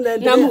tulikuwa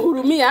tunaendelea.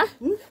 Namhurumia,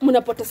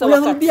 mnapoteza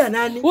wakati. Unahurumia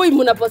nani? Huyu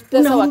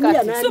mnapoteza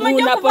wakati. Si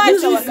umejua kuvaa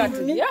juzi?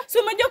 Si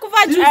umejua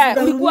kuvaa juzi?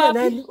 Ulikuwa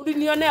wapi?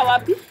 Ulinionea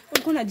wapi?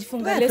 Ulikuwa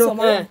unajifunga leso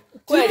mama.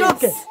 Kweli.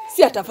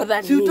 Si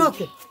atafadhali. Si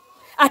utoke.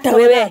 Hata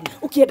wewe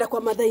ukienda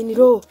kwa madhaini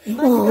roho,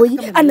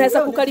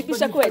 anaweza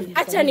kukaribisha kweli.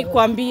 Acha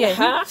nikwambie.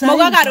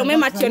 Mogaga Rome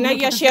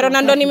mationagia shero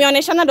na ndo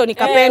nimeonyesha na ndo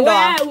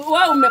nikapendwa.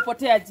 Wewe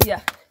umepotea njia.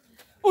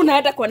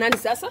 Unaenda kwa nani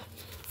sasa?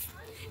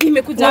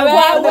 Nimekuja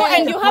wewe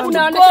and you have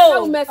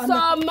unaonekana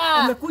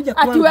umesoma.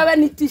 Ati wewe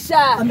ni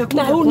tisha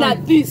na huna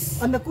this.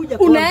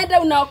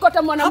 Unaenda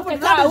unaokota mwanamke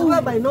kaa huyu.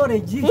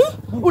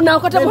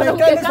 Unaokota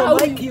mwanamke kaa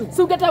huyu.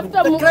 Si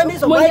ungetafuta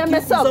mwenye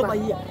amesoma.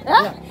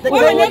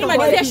 Wewe nani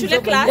umaliza shule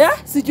class?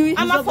 Sijui.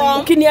 Ama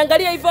form.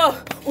 Ukiniangalia hivyo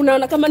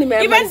unaona kama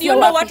nimeamaliza. Even do you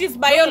know what is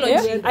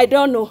biology? I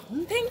don't know.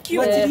 Thank you.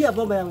 Wachilia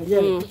bomba ya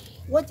wenyewe.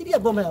 Wachilia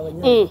bomba ya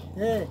wenyewe.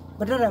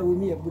 Badala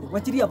uumie bure.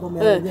 Wachilia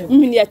bomba ya wenyewe.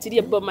 Mimi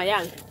niachilie bomba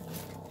yangu.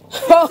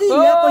 Si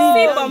boma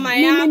yako.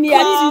 Mimi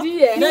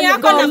niachilie. Ni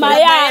yako na boma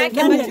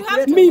yake.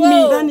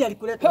 Mimi. Nani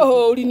alikuleta?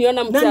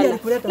 Uliniona mchana.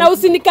 Na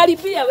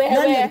usinikaribia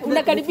wewe.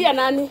 Unakaribia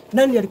nani?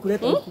 Nani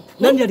alikuleta huku?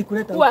 Nani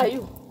alikuleta huku? Who are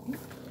you?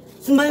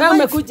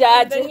 Umekuja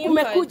aje?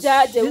 Umekuja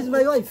aje? This is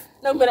my wife.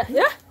 Na umera,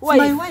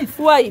 my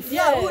wife. Wife.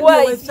 Yeah,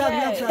 wife.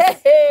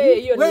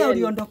 Wewe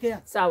uliondokea.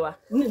 Sawa.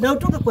 Na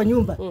utoka kwa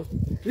nyumba.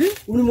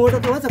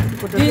 Ulimuondoka wacha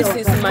kutupotea. This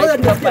is my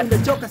property.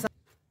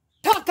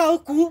 Toka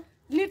huku.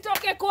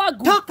 Nitoke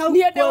kwangu.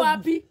 Niende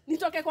wapi?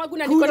 Nitoke kwangu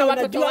na niko na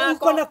watoto wako.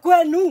 Uko na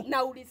kwenu.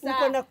 Na ulisa.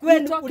 Uko na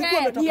kwenu. Nitoke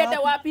niende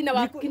wapi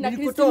na kina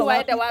Kristine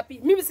waende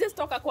wapi? Mimi siwezi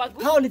toka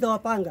kwangu. Hao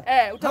nitawapanga.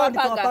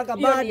 Utawapanga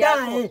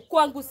baadaye.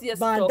 Kwangu siwezi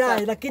toka.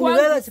 Baadaye lakini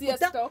wewe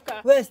sikutaka.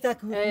 Wewe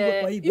sitaki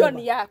kwa hii boma. Hiyo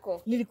ni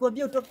yako.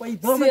 Nilikwambia utoke kwa hii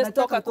boma na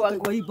toka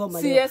kwa hii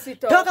boma. Siwezi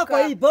toka. Toka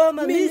kwa hii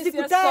boma mimi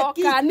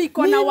sikutaki.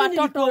 Niko na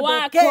watoto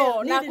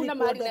wako na kuna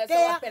mahali naweza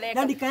wapeleka.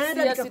 Na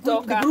nikaenda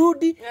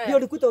nikarudi ndio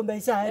nikuta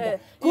umeshaenda.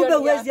 Kumbe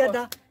uwezi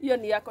enda. Hiyo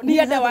ni yako.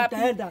 Niende wapi?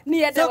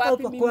 Niende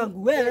wapi mimi?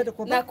 Kwangu wewe enda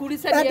kwa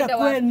nakuuliza niende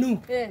wapi?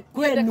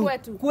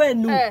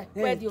 Kwenu.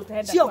 Wewe ndio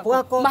utaenda. Sio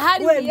kwako.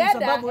 Mahali nienda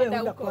sababu wewe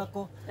unaenda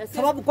kwako.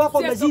 Sababu kwako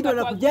umeshindwa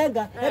na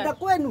kujenga. Enda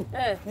kwenu.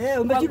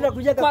 Umeshindwa na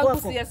kujenga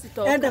kwako.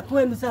 Enda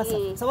kwenu sasa.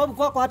 Sababu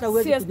kwako hata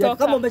uwezi kujenga.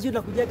 Kama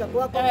umeshindwa kujenga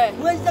kwako,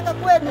 uwezi toka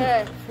kwenu.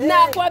 Na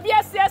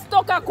kwambia siwezi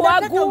toka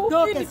kwangu.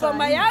 Hii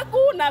boma yangu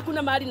na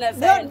kuna mahali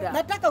naenda.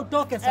 Nataka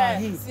utoke saa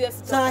hii.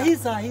 Saa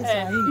hii.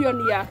 Hiyo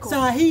ni yako.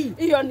 Saa hii.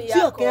 Hiyo ni yako.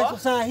 Sio kesho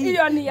saa hii.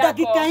 Hiyo ni yako.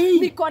 Dakika hii.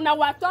 Niko na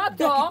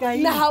watoto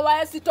na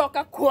hawawezi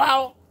toka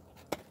kwao.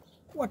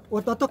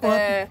 Watoto kwa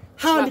wapi?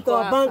 Hao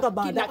nitawapanga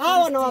baadaye.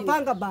 Hao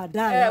nawapanga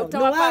baadaye.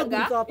 Utawapanga.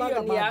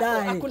 Nitawapanga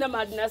baadaye. Hakuna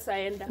mahali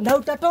nasaenda. Na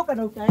utatoka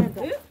na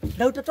utaenda.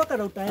 Na utatoka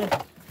na utaenda.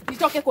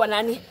 Nitoke kwa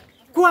nani?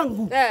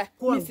 Kwangu.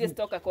 Mimi siwezi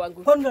toka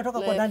kwangu. Kwani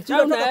unatoka kwa nani?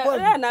 Unatoka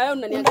kwangu. Na wewe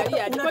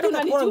unaniangalia. Kwani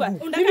unanijua?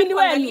 Mimi ni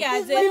wewe.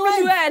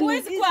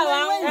 Huwezi kuwa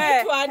wangu.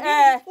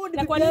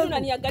 Na kwa nini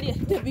unaniangalia?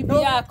 Bibi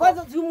yako.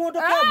 Kwanza si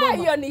muondoke boma.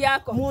 Hiyo ni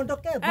yako.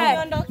 Muondoke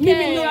boma.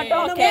 Mimi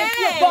niondoke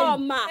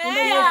boma.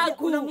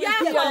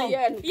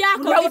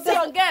 Yako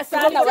usiongee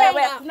sana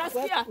wewe.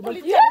 Unasikia?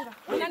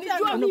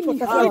 Unanijua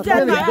mimi.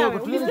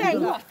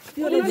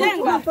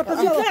 Ulijenga.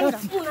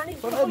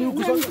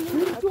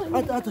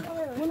 Hata.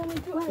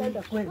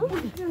 Unaenda kwenu.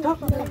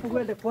 Toka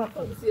uende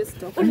kwako.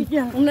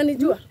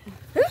 Unanijua?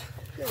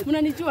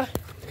 Mnanijua?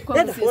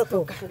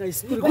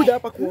 Tulikuja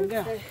hapa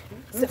kuongea.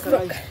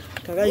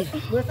 Kagai.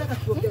 Unataka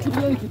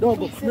kuongea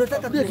kidogo.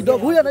 Unataka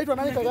kidogo. Huyu anaitwa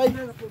nani Kagai?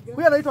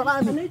 Huyu anaitwa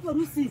nani? Anaitwa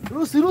Rusi.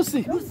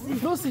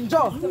 Rusi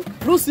njoo.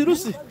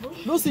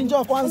 Rusi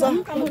njoo kwanza.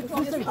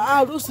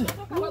 Rusi.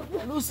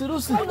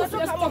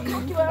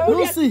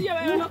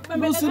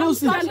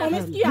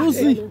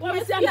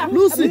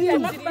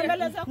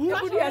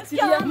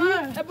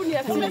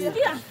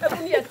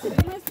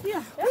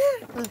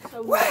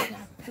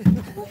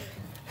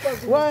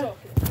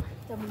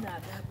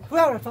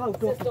 Wewe unafaa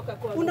utoke.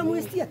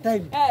 Unamwestia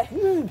time.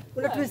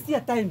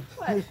 Unatuestia time.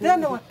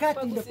 Tena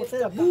wakati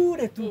inapotea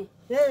bure tu.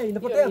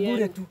 Inapotea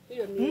bure tu.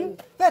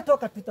 Wewe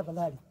toka tu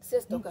tafadhali.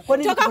 Toka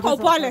kwa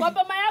upole. Kwa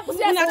mama yangu si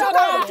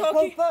Toka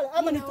kwa upole.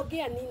 Ama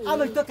nitokea nini?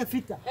 Ama itoke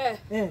vita.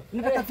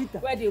 Nataka vita.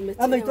 Wewe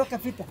umechelewa. Ama itoke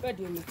vita. Wewe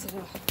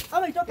umechelewa.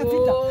 Ama itoke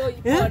vita.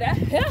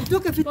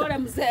 Itoke vita. Pole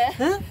mzee.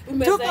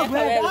 Toka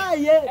wewe.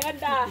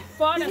 Enda.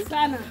 Pole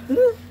sana.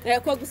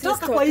 Kwa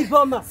toka kwa hii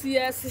boma.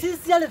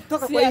 Sisi yale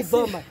toka kwa hii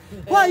boma.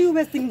 Why are you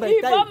wasting my time?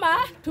 Hii boma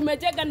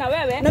tumejenga na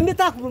wewe. Na mimi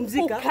nataka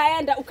kupumzika.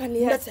 Ukaenda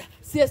ukaniacha.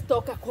 Siwezi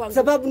toka kwangu.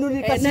 Sababu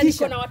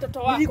nilikasirisha. Niko na watoto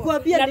wako.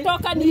 Nilikwambia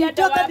natoka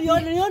niende wapi?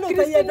 Nione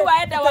Kristina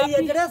waenda wapi?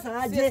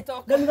 Ukaendeleza aje?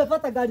 Na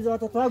nimepata gari za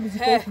watoto wangu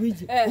ziko huku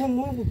nje.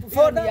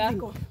 Foda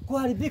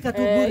kuharibika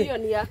tu bure. Hiyo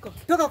ni yako.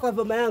 Toka kwa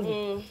boma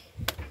yangu.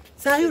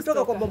 Sasa hiyo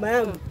toka kwa boma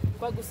yangu.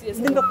 Kwangu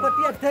siwezi.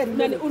 Nimekupatia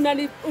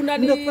 10.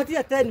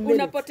 Nimekupatia 10.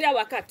 Unapotea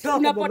wakati.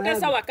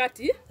 Unapoteza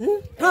wakati.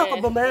 Toka kwa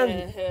boma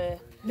yangu.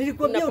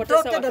 Nilikwambia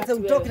utoke na sasa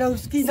utoke na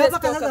usikii. Na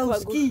mpaka sasa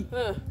usikii.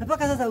 Na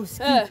mpaka sasa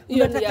usikii.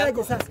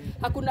 Unatakaje sasa?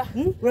 Hakuna.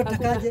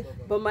 Unatakaje?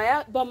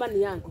 Boma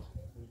ni yangu.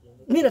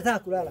 Mimi nataka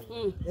kulala.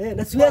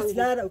 Na siwezi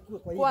lala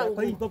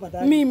kwa hii boma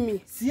ndani.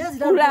 Mimi. Siwezi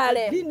lala.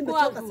 Ulale. Mimi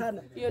nimechoka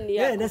sana. Hiyo ni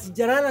yako. Na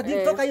sijalala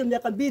toka hiyo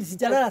miaka 2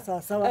 sijalala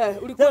sawa sawa.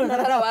 Ulikuwa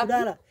unalala wapi?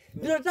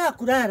 Nataka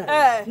kulala.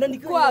 Na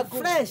nikiwa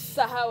fresh.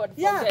 Sahau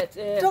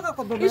forget. Toka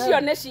kwa baba. Icio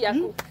neshi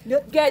yaku.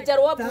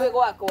 Ngejerwa buwe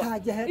gwakwa.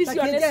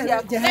 Icio neshi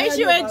yaku.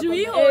 Icio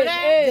wenjui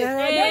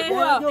hore.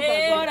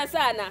 Bora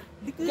sana.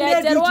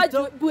 Ngejerwa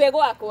buwe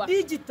gwakwa.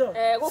 Digital.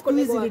 Siku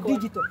hizi ni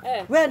digital.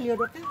 Wewe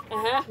niondoke.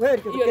 Wewe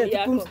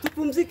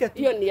tupumzike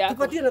tu.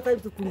 Tupatie na time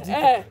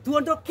tupumzike.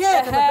 Tuondoke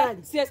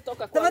tafadhali. Siwezi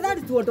toka kwangu.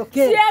 Tafadhali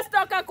tuondoke. Siwezi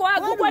toka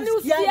kwangu. Kwani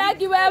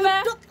usikiagi wewe?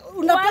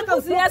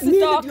 Unataka siwezi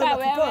toka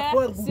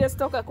wewe. Siwezi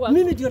toka kwangu.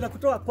 Mimi ndio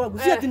nakutoa kwangu.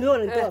 Sio ati ndio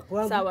unanitoa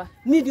kwangu. Sawa.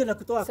 Mimi ndio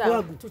nakutoa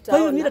kwangu. Kwa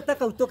hiyo mimi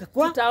nataka utoke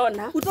kwangu.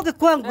 Tutaona. Utoke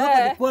kwangu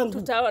hapa ni kwangu.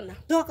 Tutaona.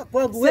 Toka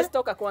kwangu wewe. Siwezi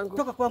toka kwangu.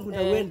 Toka kwangu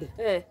na uende.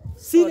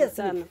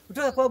 Seriously.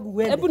 Utoka kwangu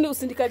uende. Hebu ni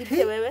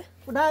usinikaribie wewe.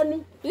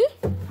 Nani?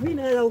 Mimi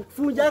naweza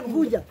kufunja.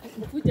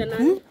 Kuja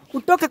nani?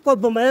 Utoke kwa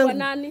boma yangu. Kwa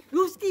nani?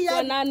 Usikii yani?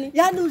 Kwa nani?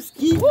 Yani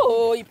usikii.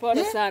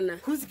 Pole sana.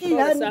 Usikii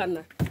yani?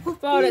 Sana.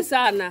 Pole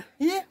sana.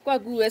 Kwa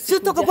guwe sio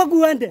toka kwa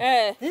guende.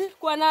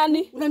 Kwa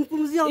nani?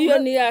 Unanipumzia hiyo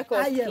ni yako.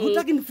 Haya,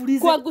 hutaki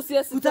nifulize. Kwangu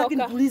siwezi toka. Hutaki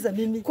nifulize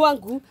mimi.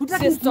 Kwangu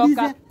siwezi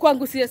toka.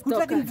 Kwangu siwezi toka.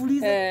 Hutaki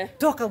nifulize.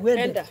 Toka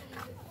uende. Enda.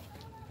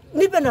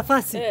 Nipe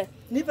nafasi.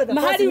 Nipe nafasi.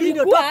 Mahali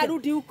ulikuwa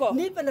arudi huko.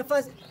 Nipe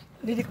nafasi.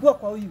 Nilikuwa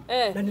kwa huyu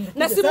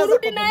na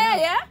simrudi na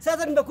yeye.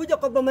 Sasa nimekuja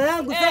kwa boma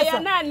yangu sasa. Ya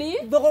nani?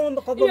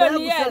 Kwa boma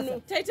yangu sasa.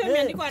 Title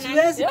imeandikwa nani?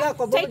 Siwezi kaa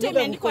kwa boma. Title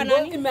imeandikwa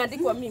nani?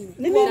 Imeandikwa mimi.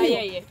 Ni mimi. Na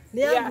yeye.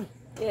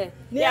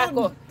 Ni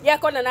yangu.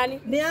 Yako na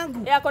nani? Ni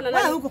yangu. Yako na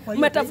nani?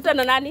 Umetafuta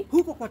na nani?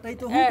 Huko kwa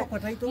title.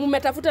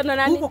 Umetafuta na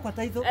nani? Huko kwa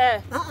title.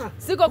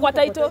 Siko kwa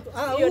title.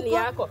 Hiyo ni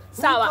yako.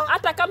 Sawa,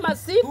 hata kama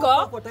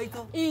siko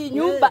hii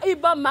nyumba, hii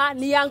boma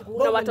ni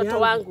yangu na watoto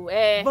wangu.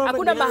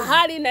 Hakuna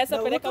mahali naweza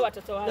peleka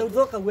watoto wangu. Na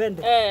utoka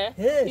uende.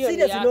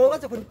 Serious ndio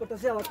wacha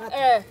kunipotezea wakati.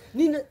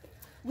 Nini?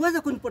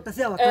 Uweze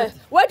kunipotezea wakati.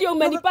 Wewe ndio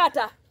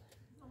umenipata.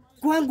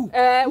 Kwangu.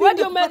 Wewe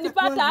ndio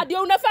umenipata,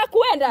 ndio unafaa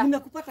kuenda.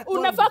 Nimekupata kwangu.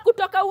 Unafaa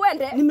kutoka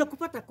uende.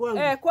 Nimekupata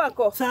kwangu.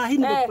 Kwako. Saa hii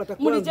nimekupata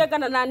kwangu. Mlijenga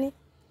na nani?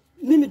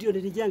 Mimi ndio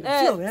nilijenga,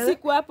 sio wewe.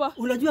 Siku hapa.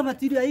 Unajua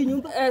material ya hii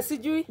nyumba?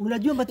 Sijui.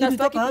 Unajua material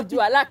toka wapi?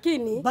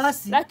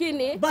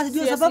 Lakini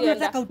ndio sababu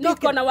nataka utoke.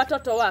 Niko na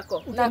watoto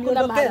wako. Na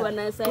kuna mahali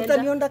wanaweza enda.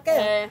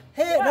 Utaniondokea.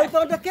 Na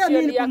utaondokea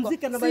mimi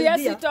nipumzike na maidia.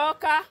 Siwezi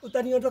toka.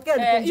 Utaniondokea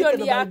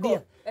nipumzike na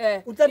maidia.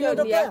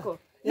 Utaniondokea.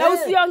 Na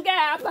usiongee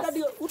hapa.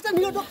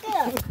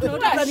 Utaniondokea.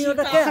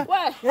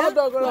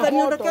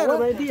 Utaniondokea na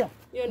maidia.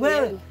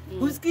 Wewe,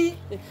 usikii?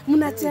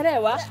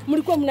 Mnachelewa.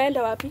 Mlikuwa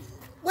mnaenda wapi?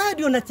 Wewe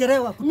ndio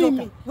unachelewa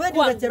kutoka. Wewe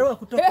ndio unachelewa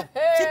kutoka.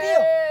 Si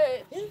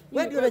ndio?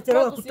 Wewe ndio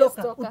unachelewa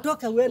kutoka.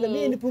 Utoka uende.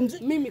 Mimi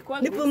nipumzike. Mimi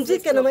kwangu.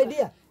 Nipumzike na my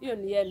dear. Hiyo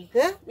ni yeni.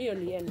 Hiyo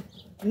ni yeni.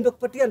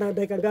 Nimekupatia na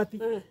dakika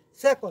ngapi?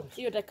 Seconds.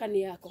 Hiyo dakika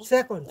ni yako.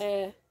 Seconds.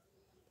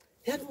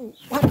 Yaani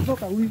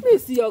watoka huyu. Mimi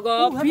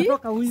siogopi.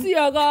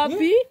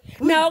 Siogopi.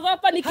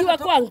 Naogopa nikiwa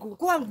kwangu.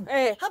 Kwangu.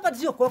 Hapa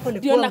sio kwako ni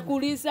kwangu. Ndio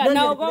nakuuliza,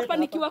 naogopa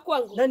nikiwa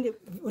kwangu. Nani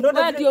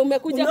unaona ndio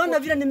umekuja. Unaona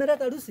vile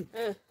nimeleta harusi?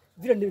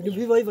 Vile ni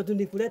hivyo hivyo tu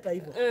nikuleta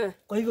hivyo.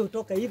 Kwa hivyo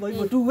utoka hivyo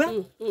hivyo tu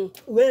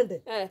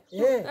uende.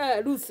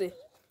 Lucy.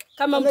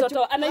 Kama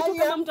mtoto, anaitwa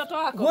kama mtoto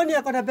wako. Muone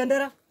yako na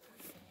bendera?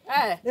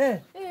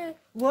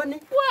 Muone.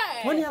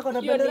 Muone yako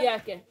na bendera? Hiyo ni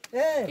yake.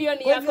 Hiyo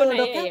ni yako na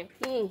yeye.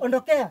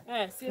 Ondokea.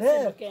 Sisi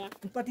ondokea.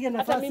 Mpatie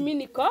nafasi. Hata mimi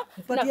niko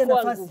mpatie na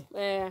nafasi.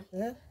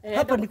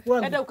 Hapa ni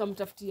kwangu. Hata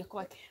ukamtafutia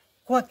kwake.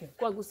 Kwake.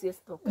 Kwangu siwezi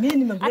toka. Mimi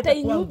nimemleta hata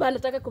hii nyumba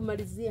anataka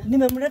kumalizia.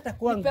 Nimemleta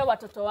kwangu. Nipe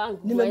watoto wangu.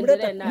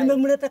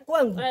 Nimemleta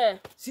kwangu.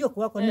 Sio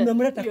kwako,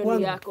 nimemleta kwangu.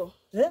 Hiyo yako.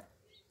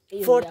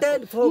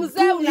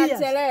 Mzee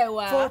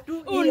unachelewa.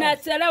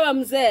 Unachelewa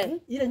mzee.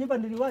 Ile nyumba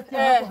niliwacha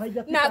hapo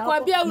haijapita.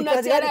 Nakwambia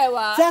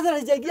unachelewa. Sasa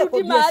najaingia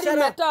kwa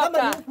biashara.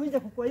 Kama nikuja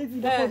kwa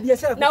hivi kwa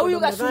biashara. Na huyu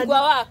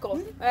kashungwa wako.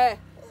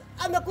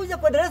 Amekuja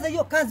kuendeleza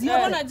hiyo kazi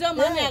yote. Unajua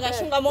maana ya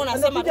kashunga mbona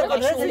unasema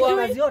kashungwa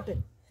kazi yote?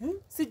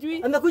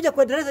 Sijui. Amekuja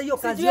kuendeleza hiyo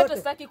kazi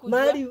yote.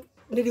 Mahali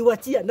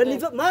niliwachia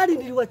na mahali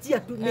niliwachia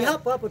tu ni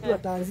hapo tu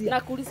ataanzia.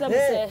 Nakuuliza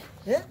mzee.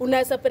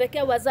 Unaweza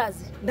pelekea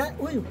wazazi? Na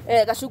huyu?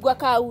 Kashugwa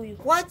kaa huyu.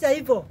 Wacha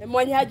hivyo.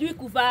 Mwenye hajui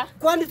kuvaa.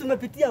 Kwani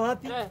tumepitia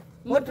wapi?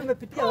 Watu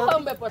tumepitia wapi?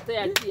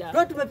 Umepotea njia.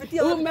 Watu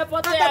tumepitia wapi?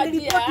 Umepotea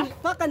njia.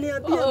 Mpaka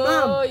niambie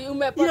mama.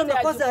 Ile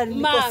makosa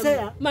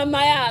alinikosea.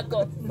 Mama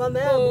yako. Mama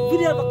yangu.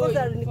 Vile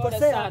makosa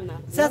alinikosea.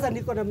 Sasa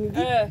niko na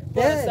mwingine.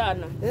 Pole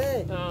sana.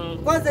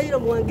 Kwanza ile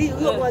mwangi,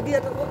 huyo mwangi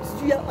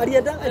sijui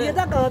alienda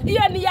wapi?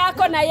 Hiyo ni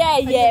yako na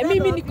yeye.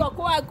 Mimi niko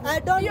kwangu.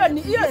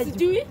 Hiyo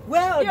sijui.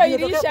 Hiyo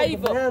ilisha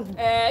hivyo.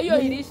 Hiyo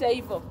ilisha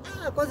hivyo.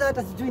 Kwanza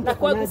hata sijui nitafanyaje. Na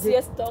kwangu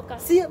siwezi toka.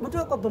 Si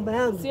mtoka kwa baba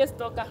yangu. Siwezi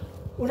toka.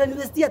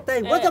 Unaniwestia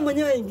time. Wacha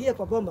mwenyewe ingie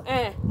kwa bomba.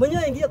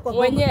 Mwenyewe ingie kwa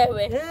bomba.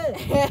 Mwenyewe.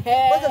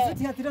 Wacha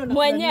suti hatira na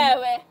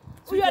mwenyewe.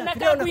 Huyo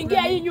anataka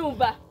kuingia hii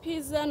nyumba.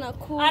 Pizza na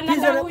kuku.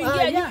 Anataka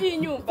kuingia hii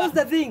nyumba. What's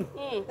the thing?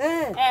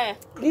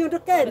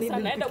 Niondokee ni.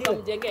 Enda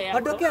ukamjengea yako.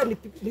 Ondokea ni.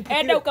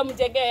 Enda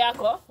ukamjengea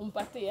yako,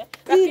 umpatie.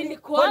 Lakini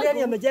kwangu.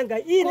 Kwani amejenga?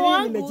 Hii ni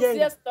mimi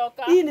nimejenga.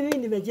 Hii ni mimi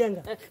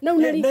nimejenga. Na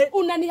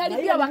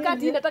unaniharibia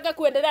wakati nataka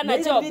kuendelea na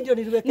job.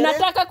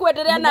 Nataka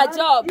kuendelea na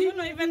job. Do you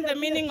know even the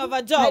meaning of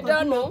a job? I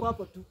don't know.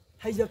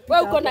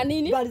 Wewe uko na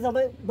nini?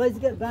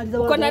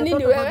 Uko na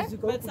nini wewe?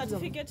 Birth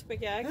certificate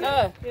peke yake.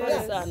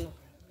 Pole sana.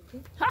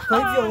 Kwa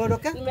hivyo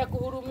ondoka.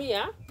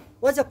 Nimekuhurumia.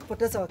 Wacha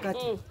kupoteza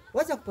wakati.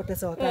 Wacha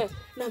kupoteza wakati.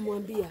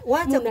 Namwambia.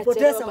 Wacha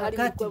kupoteza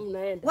wakati.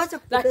 Wacha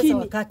kupoteza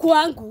wakati.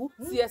 Kwangu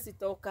siwezi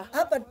toka.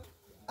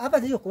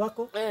 Hapa sio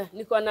kwako.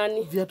 Niko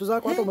nani? Viatu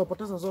zako hata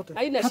umepoteza zote.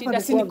 Haina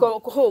shida, si niko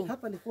home.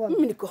 Hapa ni kwangu.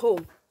 Mimi niko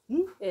home.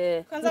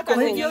 Kwanza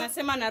kazi hiyo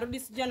anasema narudi,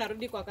 sijui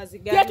narudi kwa kazi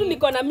gani. Viatu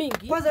niko na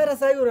mingi. Kwanza hata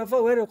sasa hivi unafaa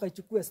uende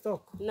ukaichukue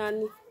stock.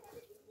 Nani?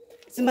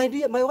 Si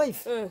my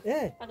wife.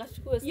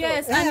 Akachukua stock.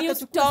 Yes, a new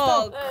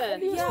stock.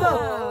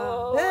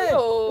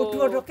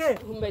 Utuondokee.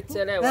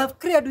 Umechelewa. I have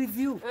cleared with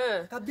you.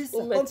 Kabisa.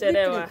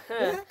 Umechelewa.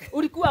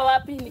 Ulikuwa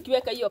wapi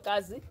nikiweka hiyo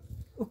kazi?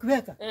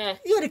 Ukiweka?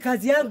 Hiyo ni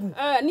kazi yangu.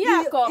 Ni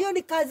yako. Hiyo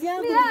ni kazi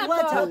yangu.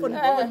 Niwacha hapo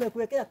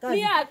nimekuwekea kazi.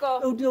 Ni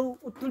yako. Ndio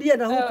utulie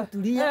na huku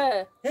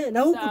tulia.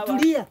 Na huku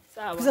tulia.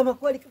 Kusema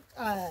kweli.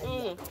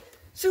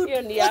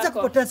 Wacha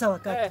kupoteza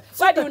wakati.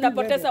 Bado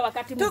unapoteza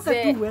wakati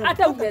mzee.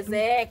 Hata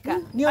umezeeka.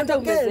 Hata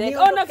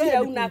umezeeka. Ona vile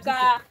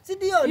unakaa. Si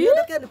ndio?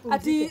 Niondokee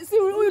nipumzike. Ati si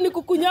huyu ni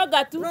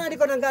kukunyoga tu.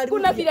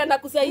 Kuna vile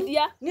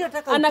anakusaidia.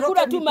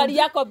 Anakula tu mali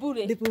yako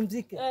bure.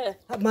 Nipumzike.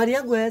 Mali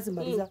yangu hawezi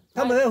maliza.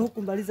 Kama wewe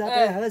hukumaliza hata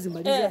yeye hawezi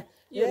maliza.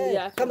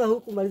 Kama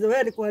hukumaliza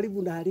wewe ni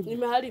kuharibu na haribu.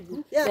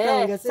 Nimeharibu.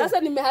 Sasa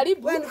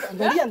nimeharibu.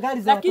 Angalia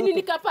ngali za watoto. Lakini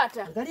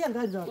nikapata. Angalia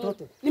ngali za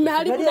watoto.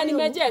 Nimeharibu na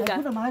nimejenga.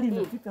 Hakuna mahali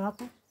nimefika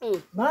hapo.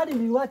 Mahali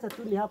niliwacha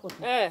tu ni hapo tu.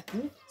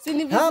 Si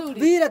ni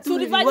vizuri.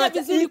 Tulifanya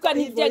vizuri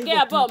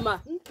ukanijengea boma.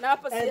 Na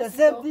hapa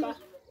sijatoka.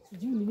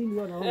 Sijui ni nini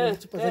wanaona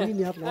chupa za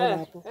nini hapo naona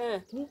hapo.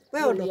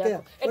 Wewe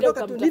ondokea.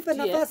 Ondoka tu, nipe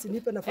nafasi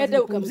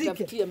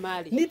nipumzike.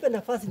 Nipe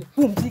nafasi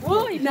nipumzike.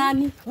 Oi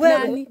nani?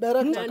 Nani?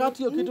 Director kati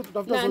hiyo kitu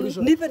tutafuta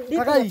solution. Nipe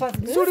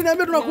nafasi. Suri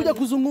niambia tunakuja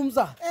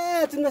kuzungumza.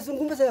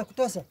 Tunazungumza ya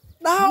kutosha.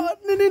 Na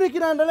nini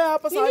kinaendelea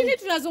hapa sasa? Nini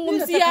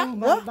tunazungumzia?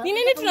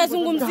 Nini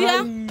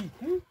tunazungumzia?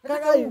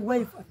 Kagai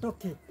wife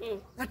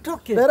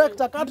atoke.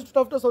 Director kati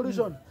tutafuta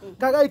solution.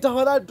 Kagai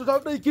tafadhali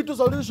tutafuta kitu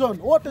solution.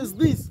 What is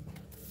this?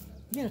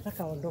 Mimi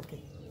nataka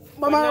aondoke.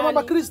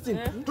 Mama Christine,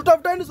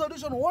 tutafuteni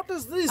solution. What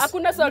is this?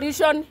 Hakuna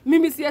solution.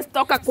 Mimi siwezi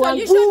toka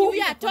kwangu. Solution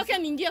ni atoke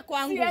niingie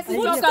kwangu. Siwezi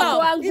toka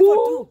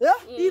kwangu.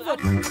 Hivyo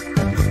tu.